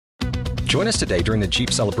Join us today during the Jeep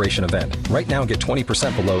Celebration event. Right now, get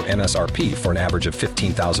 20% below MSRP for an average of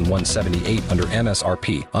 $15,178 under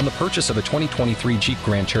MSRP on the purchase of a 2023 Jeep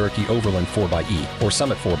Grand Cherokee Overland 4xE or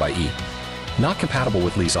Summit 4xE. Not compatible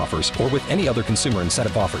with lease offers or with any other consumer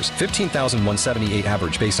incentive offers. $15,178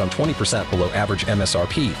 average based on 20% below average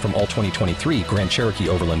MSRP from all 2023 Grand Cherokee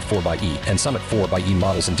Overland 4xE and Summit 4xE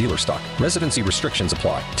models in dealer stock. Residency restrictions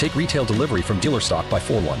apply. Take retail delivery from dealer stock by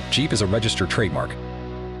 4/1. Jeep is a registered trademark.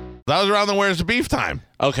 That was around the Where's the Beef time.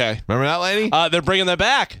 Okay. Remember that lady? They're bringing that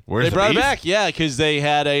back. Where's they the brought beef? it back, yeah, because they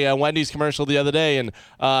had a Wendy's commercial the other day, and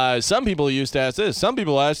some people used to ask this. Some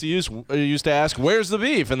people used to ask, "Where's the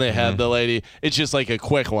beef?" And they had the lady. It's just like a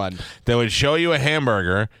quick one. They would show you a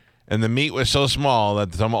hamburger, and the meat was so small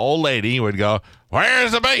that some old lady would go,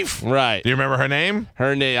 "Where's the beef?" Right. Do you remember her name?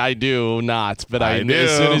 Her name, I do not, but I do.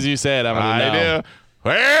 as soon as you say it, I'm going to know. I do.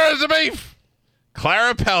 Where's the beef?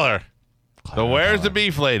 Clara Peller. The Where's the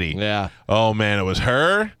Beef lady. Yeah. Oh, man, it was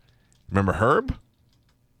her. Remember Herb? Do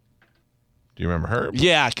you remember Herb?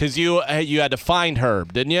 Yeah, because you had to find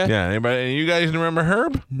Herb, didn't you? Yeah. Anybody? You guys remember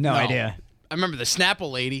Herb? No idea. I remember the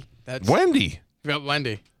Snapple lady. That's Wendy.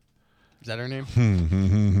 Wendy. Is that her name?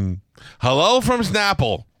 Hello from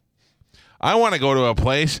Snapple. I want to go to a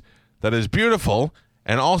place that is beautiful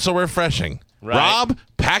and also refreshing. Right. Rob,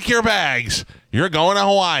 pack your bags. You're going to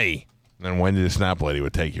Hawaii. And Wendy the Snap Lady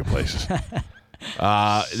would take you places.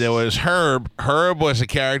 There was Herb. Herb was a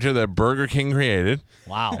character that Burger King created.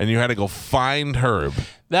 Wow. And you had to go find Herb.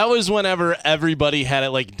 That was whenever everybody had it,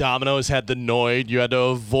 like Domino's had the Noid. You had to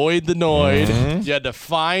avoid the Noid. Mm-hmm. You had to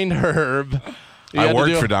find Herb. I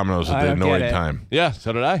worked for Domino's at the don't get Noid it. time. Yeah,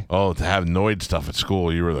 so did I. Oh, to have Noid stuff at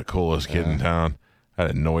school, you were the coolest kid in town. I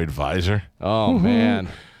had a Noid visor. Oh, man.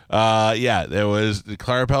 Yeah, there was. Did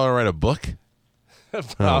Clara Peller write a book?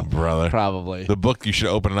 Oh, brother. Probably. The book, you should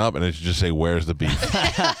open it up and it should just say, "Where's the beef?"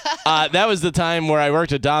 That was the time where I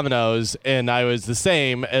worked at Domino's, and I was the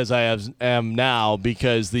same as I am now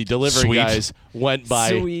because the delivery Sweet. guys went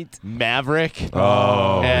by Sweet. Maverick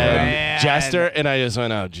Oh, and man. Jester, and I just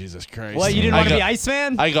went, "Oh, Jesus Christ!" What, you didn't want to be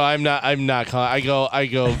Iceman? I go, I'm not calling. I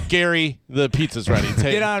go, Gary, the pizza's ready.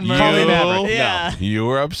 Get on, Call me Merlin. Maverick. Yeah. You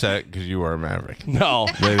were upset because you were a Maverick. No,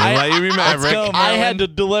 They didn't let you be Maverick. go, I Merlin. had to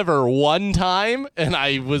deliver one time, and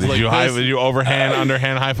I was like, Did you overhand,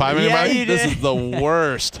 underhand high five Yeah, anybody? you this did. is the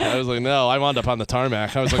worst. I was like, no, I wound up on the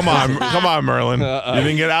tarmac. I was like, Come on, Merlin. You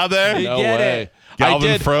didn't get out there? no get way. it. Galvin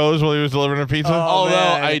I did. froze while he was delivering a pizza? Although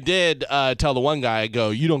man. I did tell the one guy, I go,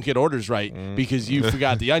 you don't get orders right because you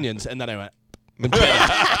forgot the onions. And then I went, and bit him.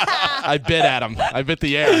 I bit at him. I bit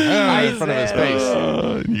the air in front of his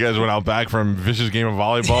face. You guys went out back from vicious game of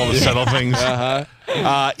volleyball to settle things.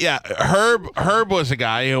 Yeah, Herb was a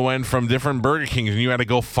guy who went from different Burger Kings, and you had to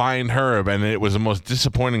go find Herb, and it was the most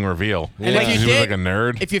disappointing reveal. And if you he did, was like a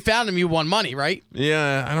nerd. If you found him, you won money, right?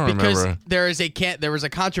 Yeah, I don't Because remember. there was a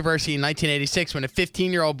controversy in 1986 when a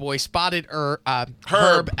 15-year-old boy spotted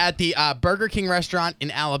Herb at the Burger King restaurant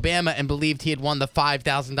in Alabama and believed he had won the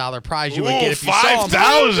 $5,000 prize you would get if you saw him.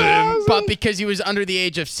 $5,000? But because he was under the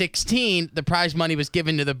age of 16, the prize money was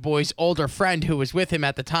given to the boy's older friend who was with him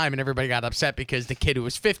at the time, and everybody got upset because the kid who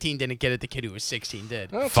was 15 didn't get it, the kid who was 16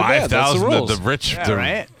 did. Not too bad. That's the $5,000, rules. the rich, Yeah, the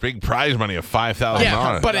right? big prize money of $5,000.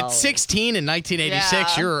 Yeah, but at 16 in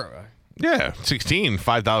 1986, Yeah. you're... Yeah, 16,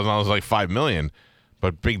 $5,000 is like $5 million.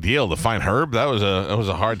 But big deal to find Herb. That was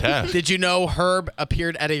a hard task. Did you know Herb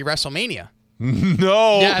appeared at a WrestleMania?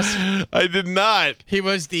 No, Yes. I did not. He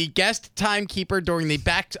was the guest timekeeper during the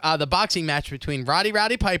boxing match between Roddy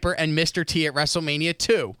Piper and Mr. T at WrestleMania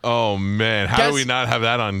 2, Oh man, how Guess- do we not have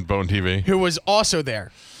that on Bone TV? who was also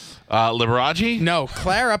there. Liberace? No,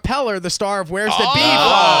 Clara Peller, the star of Where's the Oh.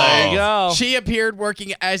 Beef? There you go. She appeared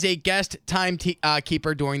working as a guest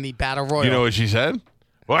timekeeper during the Battle Royal. You know what she said?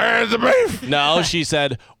 Where's the beef? No, she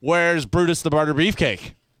said, where's Brutus the Butter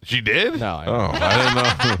Beefcake? She did? No, I- Oh, I didn't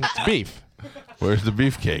know. It's beef. Where's the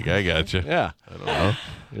beefcake? I got you. Yeah. I don't know.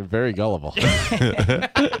 You're very gullible.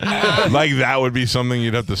 Like that would be something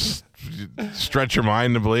you'd have to stretch your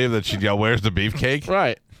mind to believe that she'd yell, "Where's the beefcake?"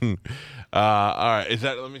 Right. All right. Is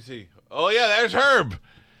that? Let me see. Oh yeah, there's Herb.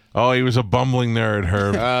 Oh, he was a bumbling nerd,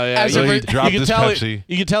 Herb. Yeah. As so a he re- dropped his Pepsi.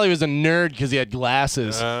 You could tell he was a nerd because he had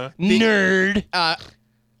glasses. Nerd.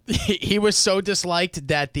 He was so disliked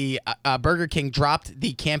that the Burger King dropped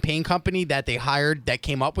the campaign company that they hired that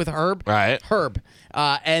came up with Herb. Right. Herb.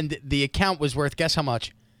 And the account was worth, guess how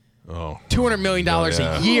much? Oh. $200 million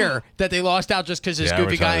Yeah. a year that they lost out just because this Yeah,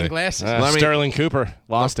 goofy guy in advertising. glasses. Let me- Sterling Cooper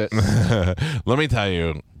lost it. Let me tell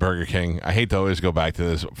you, Burger King, I hate to always go back to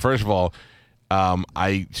this. First of all,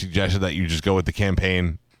 I suggested that you just go with the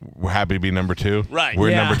campaign we're happy to be number 2. Right. We're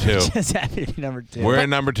Yeah. number 2. Just happy to be number 2. We're at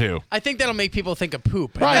number 2. I think that'll make people think of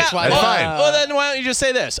poop. Right. That's why. That's fine. Well, then why don't you just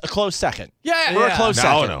say this? A close second. Yeah. We're a close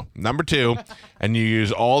second. No. Number 2. And you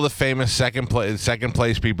use all the famous second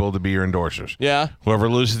place people to be your endorsers. Yeah. Whoever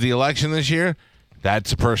loses the election this year, that's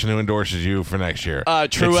the person who endorses you for next year.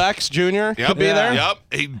 Truex Jr. could be there.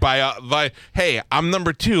 Yep. By hey, I'm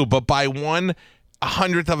number 2, but by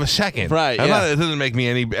 1/100th of a second. Right, It yeah. doesn't make me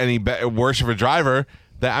any worse of a driver.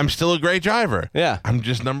 That I'm still a great driver. Yeah. I'm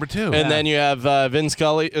just number 2. And then you have Vin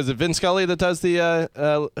Scully. Is it Vin Scully that does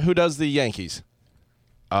who does the Yankees?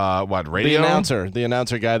 What radio? The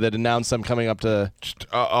announcer guy that announced them coming up to.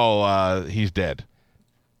 He's dead.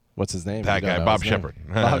 What's his name? That You don't guy, know Bob his name. Shepard.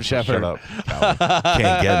 Bob Shepard. Shut up.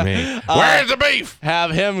 Can't get me. Where's the beef?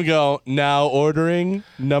 Have him go, now ordering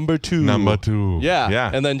number 2. Number 2. Yeah.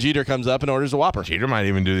 Yeah. And then Jeter comes up and orders a Whopper. Jeter might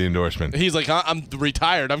even do the endorsement. He's like, I'm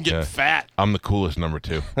retired. I'm getting Yeah. fat. I'm the coolest number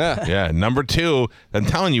 2. Yeah. Yeah. Number 2. I'm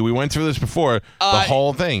telling you, we went through this before. The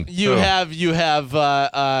whole thing. You have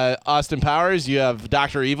Austin Powers. You have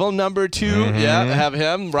Dr. Evil, number 2. Yeah, have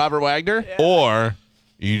him. Robert Wagner. Or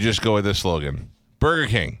you just go with this slogan: Burger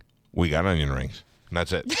King, we got onion rings. And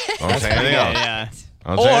that's it. I don't say anything else. Yeah.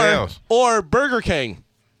 I don't say anything else. Or Burger King.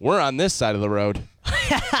 We're on this side of the road.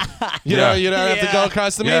 You Yeah. don't have to go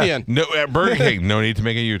across the median. No, at Burger King, no need to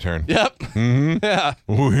make a U-turn. Yep. Yeah.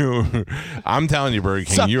 I'm telling you, Burger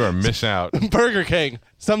King, you are missing out. Burger King.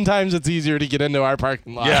 Sometimes it's easier to get into our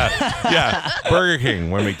parking lot. Yeah. Burger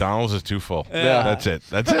King, when McDonald's is too full. Yeah. That's it.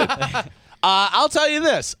 I'll tell you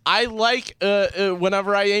this. I like,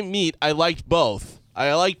 whenever I ate meat, I liked both.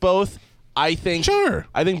 I think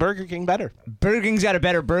Burger King better. Burger King's got a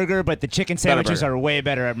better burger, but the chicken sandwiches burger. are way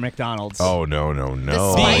better at McDonald's. Oh, no.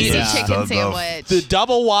 The spicy Yeah. chicken sandwich. The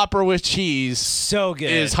double Whopper with cheese So good.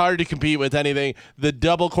 is hard to compete with anything. The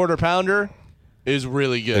double quarter pounder is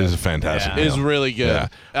really good. It is a fantastic Yeah. meal. Is really good. Yeah.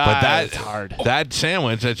 But it's hard. that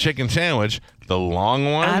sandwich, that chicken sandwich, the long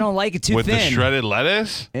one. I don't like it too with thin. the shredded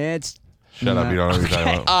lettuce. It's Shut up, you don't know what you're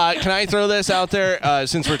talking about. Can I throw this out there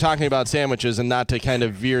since we're talking about sandwiches and not to kind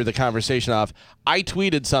of veer the conversation off? I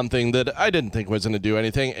tweeted something that I didn't think was going to do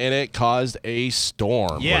anything, and it caused a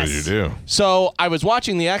storm. Yeah. What did you do? So I was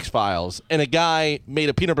watching the X-Files, and a guy made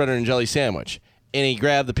a peanut butter and jelly sandwich. And he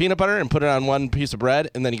grabbed the peanut butter and put it on one piece of bread,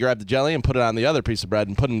 and then he grabbed the jelly and put it on the other piece of bread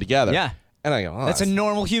and put them together. Yeah. And I go, oh, that's a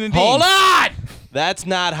normal human being. hold on! That's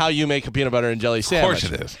not how you make a peanut butter and jelly sandwich. Of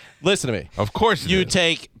course it is. Listen to me. Of course it You is.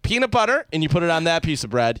 take peanut butter and you put it on that piece of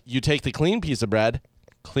bread. You take the clean piece of bread,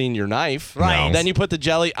 clean your knife. Right. No. Then you put the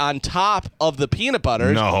jelly on top of the peanut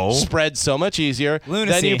butter. No. Spread so much easier.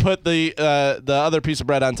 Lunacy. Then you put the other piece of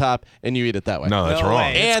bread on top and you eat it that way. No, that's No wrong.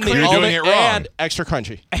 way. And You're the doing almond- it wrong. And extra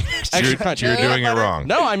crunchy. Extra crunchy. You're doing it wrong.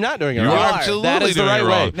 No, I'm not doing it You wrong. are absolutely That is the doing right it way.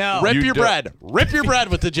 wrong. No. Rip You your do- bread. Rip your bread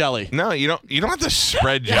with the jelly. No, you don't have to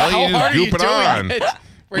spread jelly. How You hard just are you goop it doing on. it?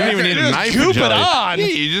 You don't even need a knife goop for it jelly. on. Yeah,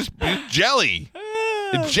 it's jelly.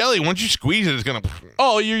 It's jelly. Once you squeeze it, it's gonna.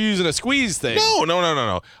 Oh, you're using a squeeze thing.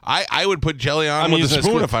 No. I would put jelly on I'm with a using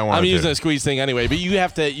spoon sque- if I wanted I'm to. using a squeeze thing anyway, but you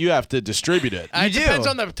have to distribute it. It do. depends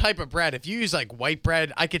on the type of bread. If you use like white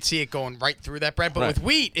bread, I could see it going right through that bread. But Right. with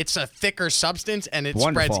wheat, it's a thicker substance and it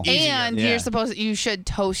Wonderful. spreads easier. And Yeah. you should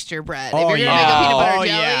toast your bread. Oh, if you're yeah. gonna make a peanut butter Oh, jelly.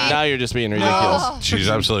 yeah. Now you're just being ridiculous. Oh. She's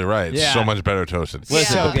absolutely right. It's Yeah. so much better toasted.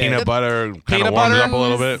 Listen, So The peanut good. butter kind of Peanut warms butter, up a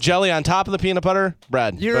little bit. jelly on top of the peanut butter,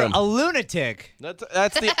 bread. You're Boom. a lunatic.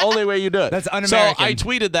 That's the only way you do it. That's un-American. So I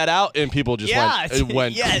tweeted that out, and people just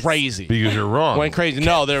went Yes. crazy. Because you're wrong. Went crazy.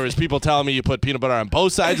 No, there was people telling me you put peanut butter on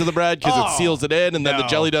both sides of the bread because it Oh, seals it in, and then the no.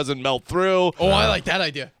 jelly doesn't melt through. Oh, I like that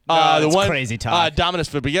idea. that's crazy talk. Dominus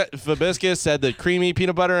Fabiscus said that creamy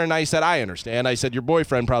peanut butter, and I said, I understand. I said, your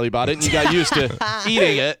boyfriend probably bought it, and you got used to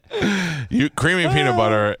eating it. Creamy peanut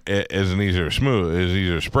butter is easier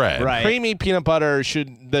spread. Right. Creamy peanut butter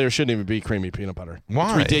there shouldn't even be creamy peanut butter. Why?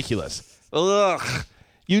 It's ridiculous. Ugh.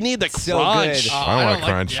 You need the So crunch. good. I don't I want don't like-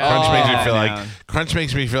 crunch. yeah. Crunch makes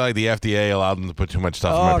me Oh, feel no. like the FDA allowed them to put too much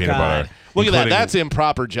stuff in Oh, my peanut God. butter. Look at that. including- That's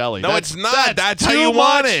improper jelly. No, That's- it's not. That's how too you much.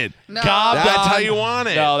 want it. No. Gobbed That's on. how you want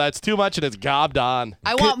it. No, that's too much, and it's gobbed on.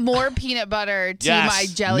 I want more peanut butter to Yes. my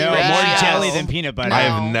jelly. No, rich more Cheetos. jelly than peanut butter. I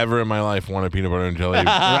No. have never in my life wanted peanut butter and jelly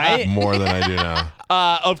Right? more than I do now.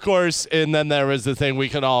 Of course, and then there was the thing we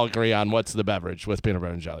can all agree on. What's the beverage with peanut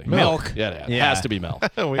butter and jelly? Milk. Yeah, it Yeah. has to be milk.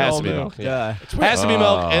 We has all to be do. milk. Duh. Has to be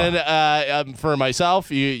milk. And for myself,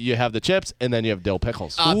 you have the chips, and then you have dill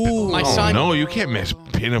pickles. My Oh son. no, you can't miss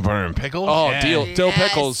peanut butter and pickles. Oh, Yeah. dill Yes.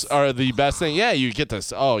 pickles are the best thing. Yeah, you get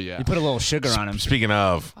this. Oh, yeah. You put a little sugar on them. Speaking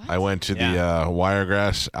of, I went to the Yeah.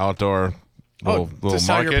 Wiregrass outdoor Oh, little to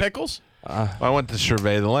sell market. your pickles? I went to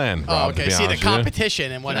survey the land. Oh, Rob, to okay. be See the honest with you.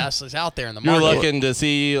 competition and what else is out there in the You're market. looking to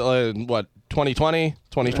see what 2020,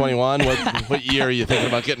 2021. What year are you thinking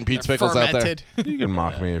about getting Pete's pickles out there? Fermented. You can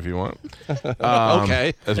mock me if you want.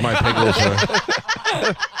 Okay. As my pickles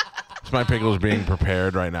as my pickles being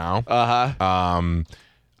prepared right now.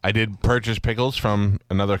 I did purchase pickles from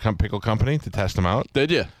another pickle company to test them out.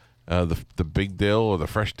 Did you? The big dill or the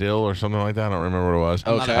fresh dill or something like that. I don't remember what it was.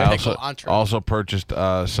 I'm not a I pickle entree. also purchased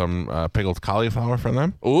some pickled cauliflower from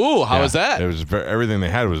them. Ooh, how Yeah, was that? It was everything they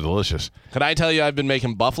had was delicious. Can I tell you, I've been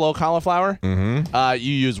making buffalo cauliflower. Mm-hmm.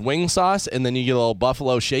 You use wing sauce, and then you get a little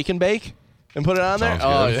buffalo shake and bake and put it on there. Sounds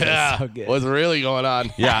Oh, good. yeah. So good. What's really going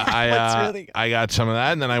on? Yeah, really good? I got some of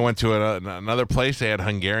that, and then I went to another place. They had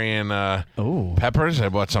Hungarian peppers. I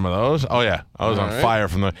bought some of those. Oh yeah, I was on right. fire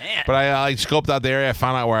from the. But I scoped out the area. I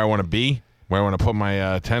found out where I want to be, where I want to put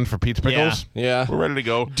my tent for Pete's pickles. Yeah. We're ready to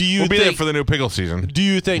go. You we'll be there think- for the new pickle season. Do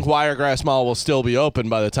you think Wiregrass Mall will still be open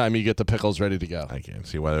by the time you get the pickles ready to go? I can't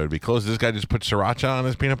see why that would be closed. This guy just put sriracha on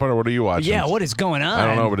his peanut butter. What are you watching? Yeah, what is going on? I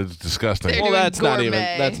don't know, but it's disgusting. They're Well, doing that's not even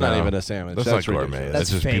gourmet. not No. even a sandwich. That's not gourmet. ridiculous. That's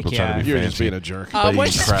just fake, people trying to be You're fancy. just being a jerk. But When,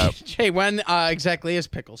 eating crap. hey, when exactly is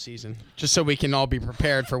pickle season? Just so we can all be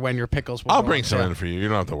prepared for when your pickles will I'll go bring on some sale. in for you. You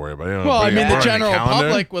don't have to worry about it. You don't Well, I have to mean, put the it on your general calendar.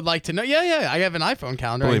 public would like to know. Yeah, I have an iPhone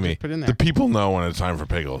calendar. Believe I me, just put it in there. the people know when it's time for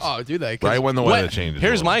pickles. Oh, do they? 'Cause Right when the weather What- changes.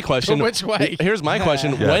 Here's my question. But which way? Here's my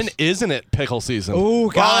question. Yes. When isn't it pickle season? Ooh,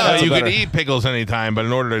 God. Well, that's a you better- can eat pickles anytime, but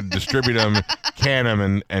in order to distribute them, can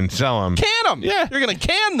them, and sell them, Can them. Yeah. You're going to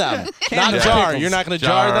can them. Not the jar. pickles. You're not going to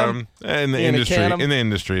jar them. In the You're gonna industry, can 'em? in the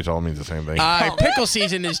industry, it all means the same thing. Pickle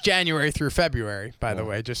season is January through February, by the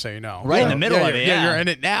way, just so you know. Right in the middle of it, Yeah, yeah. you're in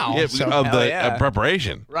it now. yeah, so- of Hell the yeah.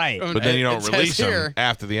 preparation. Right. But then you It don't says release them here-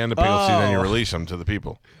 after the end of pickle season. You Oh. release them to the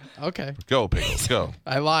people. Okay. Go pickles, go.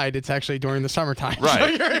 I lied. It's actually during the summertime.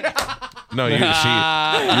 Right. No, you see,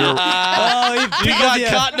 Oh, You got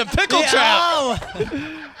caught in a pickle trap. Oh,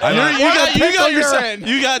 I know-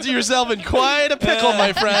 You got yourself in quite a pickle,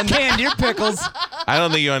 my friend. canned your pickles. I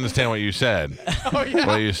don't think you understand what you said. Oh, yeah.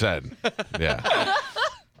 What you said. Yeah.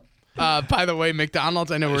 By the way,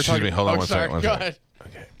 McDonald's, I know we're Excuse talking. me. Hold on oh, one sorry. second. One Go second. ahead.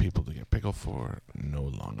 Okay, people to get pickle for no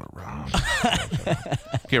longer around.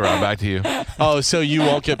 Okay, Rob, back to you. Oh, so you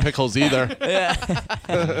won't get pickles either. Yeah,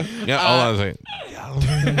 hold on a second.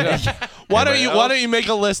 Why don't you make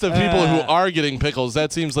a list of people who are getting pickles?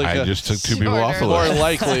 That seems like I just took two people off the more list.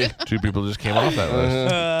 likely. Two people just came off that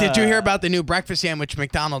list. Did you hear about the new breakfast sandwich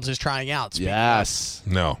McDonald's is trying out? Yes,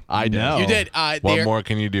 No. I No. know. You did. What they're- more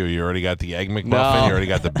can you do? You already got the egg McMuffin. No. You already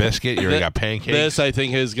got the biscuit. You already got pancakes. This I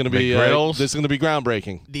think is going to be McGriddles? this is going to be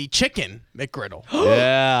groundbreaking. The chicken McGriddle.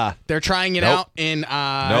 Yeah. They're trying it Nope. out in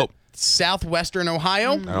Nope. southwestern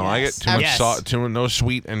Ohio. I don't like it. Too much Yes. salt. No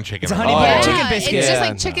sweet and chicken. It's a on honey it. butter Oh. chicken Yeah, biscuit. it's just Yeah.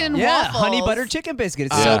 like chicken and Yeah, waffles. honey butter chicken biscuit.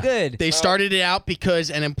 It's Yeah. so good. They started it out because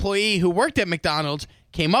an employee who worked at McDonald's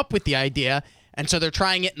came up with the idea, and so they're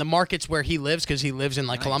trying it in the markets where he lives because he lives in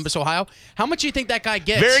like Columbus, Ohio. How much do you think that guy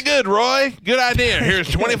gets? Very good, Roy. Good idea. Here's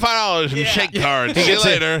 $25 in shake cards. See you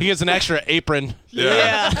later. He gets an extra apron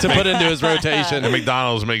Yeah. to put into his rotation. And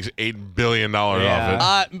McDonald's makes $8 billion Yeah.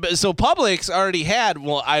 off it. So Publix already had.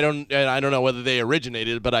 Well, I don't know whether they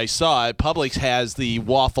originated, but I saw it. Publix has the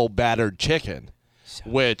waffle battered chicken,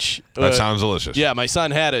 which That sounds delicious. Yeah, my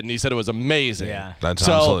son had it and he said it was amazing. Yeah. That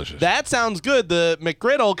sounds delicious. That sounds good. The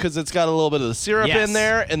McGriddle, because it's got a little bit of the syrup Yes. in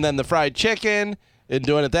there, and then the fried chicken, and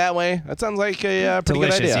doing it that way. That sounds like a pretty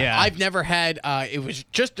Delicious, good idea. yeah. I've never had. It was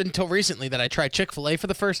just until recently that I tried Chick-fil-A for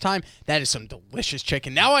the first time. That is some delicious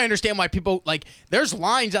chicken. Now I understand why people like. There's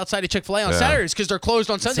lines outside of Chick-fil-A on Yeah. Saturdays because they're closed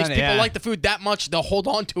on Sundays. Sunday, People yeah. like the food that much, they'll hold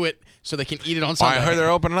on to it so they can eat it on Oh, Sunday. I heard they're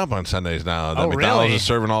opening up on Sundays now. That Oh, McDonald's really? is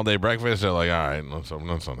serving all day breakfast. They're like, all right, let's open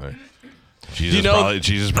on Sunday. you know-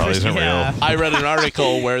 Jesus probably isn't Yeah. real. I read an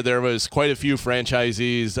article where there was quite a few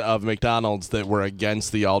franchisees of McDonald's that were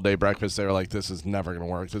against the all-day breakfast. They were like, "This is never going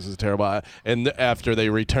to work. This is terrible." And after they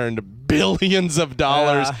returned billions of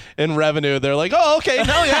dollars in revenue, they're like, "Oh, okay,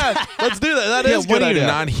 no, yeah, let's do that. That is a What good are you, idea."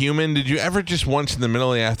 non-human? Did you ever just once in the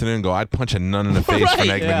middle of the afternoon go, I'd punch a nun in the face for an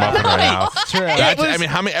egg Yeah. McMuffin right now? True. I mean,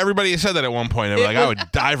 how many? Everybody said that at one point. They were It like, was- I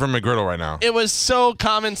would die from McGriddle right now. It was so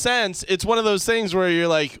common sense. It's one of those things where you're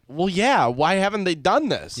like, "Well, yeah, why haven't they done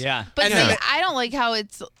this?" Yeah. But And see, then- I don't like how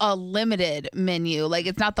it's a limited menu. Like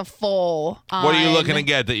it's not the full. What are you looking to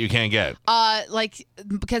get that you can't get? Like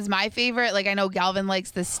because my favorite, like I know Galvin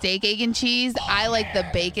likes the steak, egg, and cheese. I like the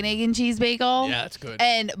bacon, egg, and cheese bagel. Yeah, that's good.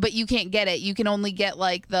 But you can't get it. You can only get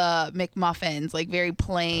like the McMuffins, like very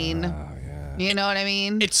plain. You know what I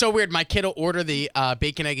mean? It's so weird. My kid will order the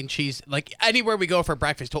bacon, egg, and cheese. Like anywhere we go for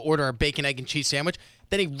breakfast, he'll order a bacon, egg, and cheese sandwich.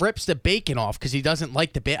 Then he rips the bacon off because he doesn't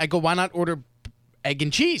like the bacon. I go, why not order egg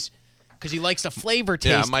and cheese? because he likes the flavor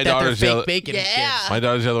Yeah, taste my that their daughter's the fake other- bacon is Yeah. gives. My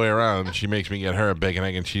daughter's the other way around. She makes me get her a bacon,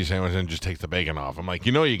 egg, and cheese sandwich and just takes the bacon off. I'm like,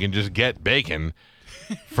 you can just get bacon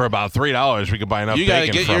for about $3. We could buy enough You got to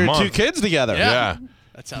bacon get for a your month. 2 kids together. Yeah.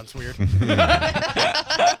 That sounds weird. You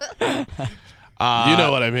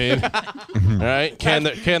know what I mean. All right? Can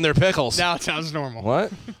their pickles. Now it sounds normal.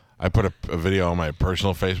 What? I put a video on my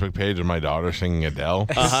personal Facebook page of my daughter singing Adele.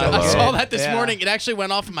 I Hello. saw that this Yeah. morning. It actually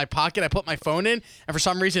went off in my pocket. I put my phone in, and for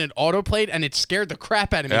some reason it autoplayed, and it scared the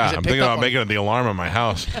crap out of me. Yeah, 'cause it I'm picked thinking up about on- making the alarm in my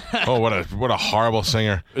house. Oh, what a horrible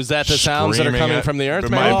singer. Is that the sounds that are Screaming coming at- from the earth,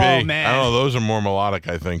 It man? might be. Oh, man. I don't know. Those are more melodic,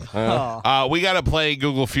 I think. We got to play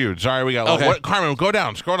Google Feud. Sorry, we got. Okay. Carmen, go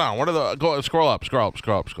down. Scroll down. What are the? Scroll up.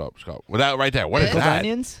 Without right there. What is Pickled that?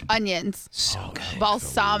 onions? Onions. So good.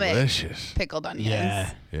 Balsamic Delicious. pickled onions.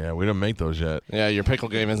 Yeah. Yeah, we don't make those yet. Yeah, your pickle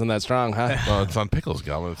game isn't that strong, huh? Well, it's on pickles,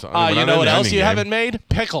 Galvin. It's You know what else you haven't made?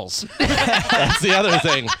 Pickles. That's the other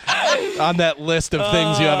thing on that list of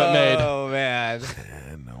things you haven't made. Oh, man.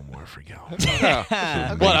 No more for Galvin.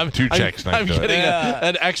 What? I'm 2 checks I'm next to getting it.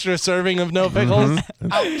 an extra serving of no pickles.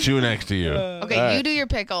 2 next to you. Okay, All right. you do your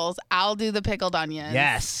pickles. I'll do the pickled onions.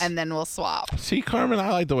 Yes. And then we'll swap. See, Carmen, I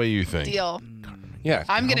like the way you think. Deal. Yeah.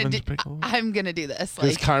 I'm gonna Calvin's do. pickles? I'm gonna do this.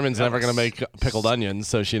 Because Like, Carmen's never going to make pickled onions,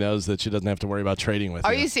 so she knows that she doesn't have to worry about trading with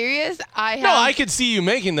are you. you serious? I have. No, I could see you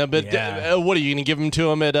making them, but Yeah. what are you going to give them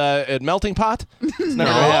to him at Melting Pot? It's never No.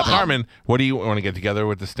 going to happen. Carmen, what do you want to get together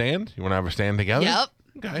with the stand? You want to have a stand together? Yep.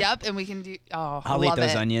 Okay. Yep. And we can do. Oh, I'll love eat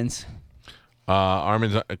those it. onions.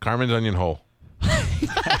 Carmen's onion hole.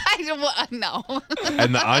 I don't want. No.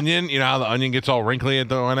 And the onion, you know how the onion gets all wrinkly at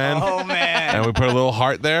the one end? Oh, man. And we put a little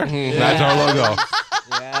heart there? That's our logo.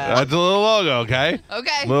 Yeah. That's a little logo, okay?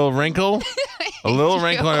 Okay. Little wrinkle. A little you.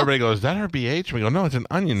 wrinkle, and everybody goes, is that our BH? We go, no, it's an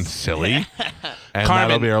onion, silly. And that'll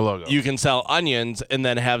Carmen, be our logo. you can sell onions and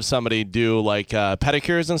then have somebody do like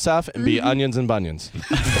pedicures and stuff and be onions and bunions.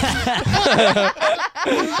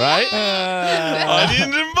 Right?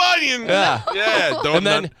 Onions and bunions. Yeah. Yeah. Don't, And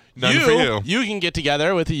then none for you. can get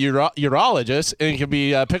together with a urologist and it can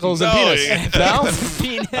be pickles and No, penis. yeah. No? I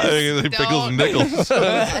think it's pickles and nickels.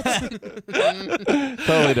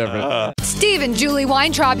 Totally different. Steve and Julie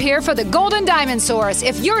Weintraub here for the Golden Diamond Source.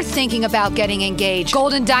 If you're thinking about getting engaged,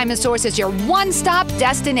 Golden Diamond Source is your one-stop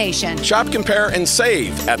destination. Shop, compare, and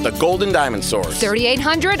save at the Golden Diamond Source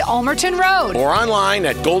 3800 Almerton Road. or online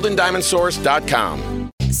at goldendiamondsource.com.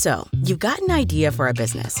 So, you've got an idea for a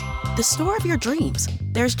business. The store of your dreams.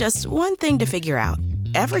 There's just one thing to figure out.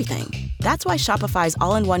 Everything. That's why Shopify's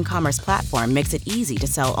all-in-one commerce platform makes it easy to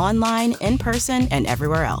sell online, in person, and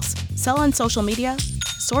everywhere else. Sell on social media,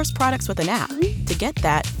 source products with an app to get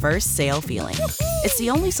that first sale feeling. It's the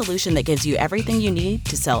only solution that gives you everything you need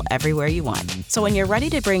to sell everywhere you want. So when you're ready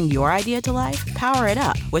to bring your idea to life, power it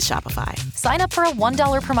up with Shopify. Sign up for a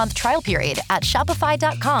 $1 per month trial period at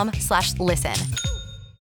shopify.com/listen.